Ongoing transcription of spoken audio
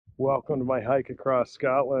Welcome to my hike across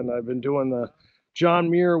Scotland. I've been doing the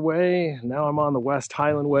John Muir Way. Now I'm on the West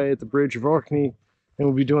Highland Way at the Bridge of Orchy, and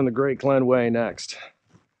we'll be doing the Great Glen Way next.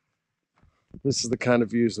 This is the kind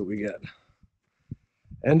of views that we get.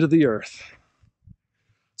 End of the earth.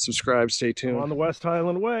 Subscribe, stay tuned. I'm on the West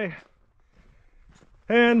Highland Way.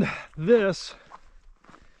 And this,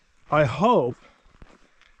 I hope,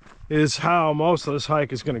 is how most of this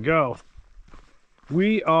hike is going to go.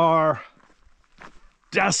 We are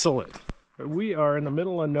desolate. We are in the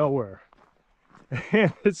middle of nowhere.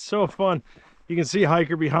 And it's so fun. You can see a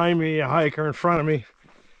hiker behind me, a hiker in front of me.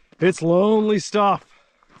 It's lonely stuff.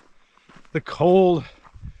 The cold,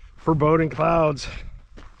 foreboding clouds.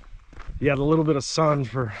 Yet a little bit of sun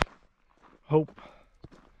for hope.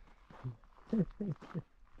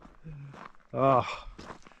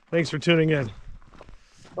 Thanks for tuning in.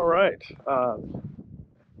 All right.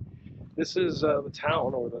 This is the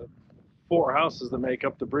town, or the 4 houses that make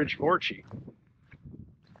up the Bridge of Orchy.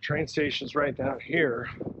 Train station's right down here.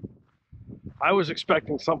 I was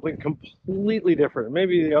expecting something completely different.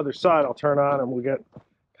 Maybe the other side I'll turn on and we'll get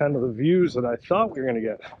kind of the views that I thought we were going to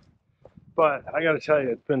get. But I got to tell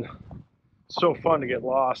you, it's been so fun to get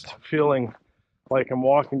lost, feeling like I'm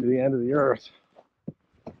walking to the end of the earth.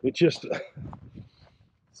 It just,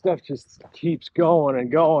 stuff just keeps going and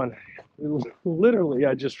going. Literally,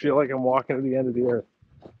 I just feel like I'm walking to the end of the earth.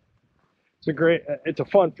 It's a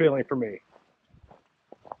fun feeling for me.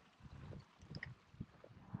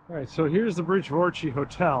 All right, so here's the Bridge of Orchy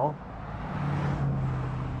Hotel.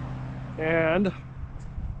 And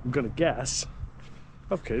I'm gonna guess,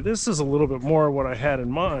 okay, this is a little bit more what I had in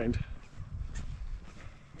mind.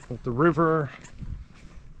 With the river.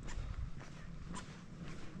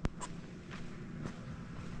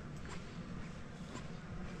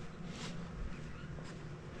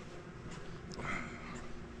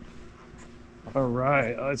 All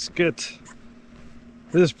right, let's get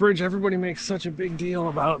this bridge. Everybody makes such a big deal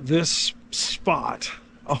about this spot.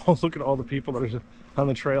 Oh, look at all the people that are on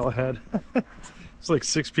the trail ahead. It's like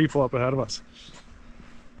 6 people up ahead of us.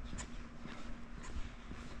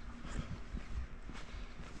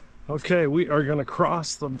 Okay, we are going to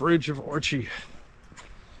cross the Bridge of Orchy.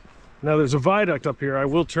 Now there's a viaduct up here. I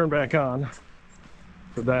will turn back on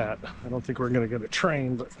for that. I don't think we're going to get a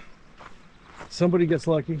train, but somebody gets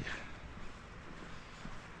lucky.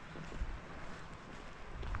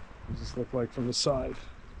 What does this look like from the side?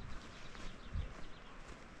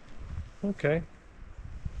 Okay.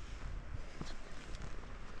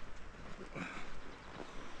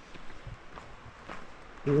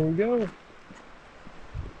 Here we go.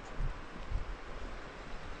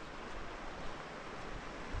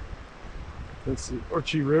 That's the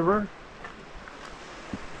Orchy River.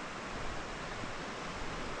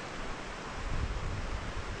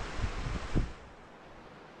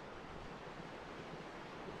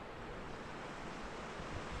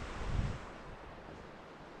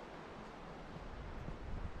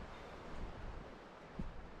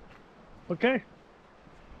 Okay.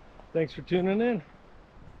 Thanks for tuning in.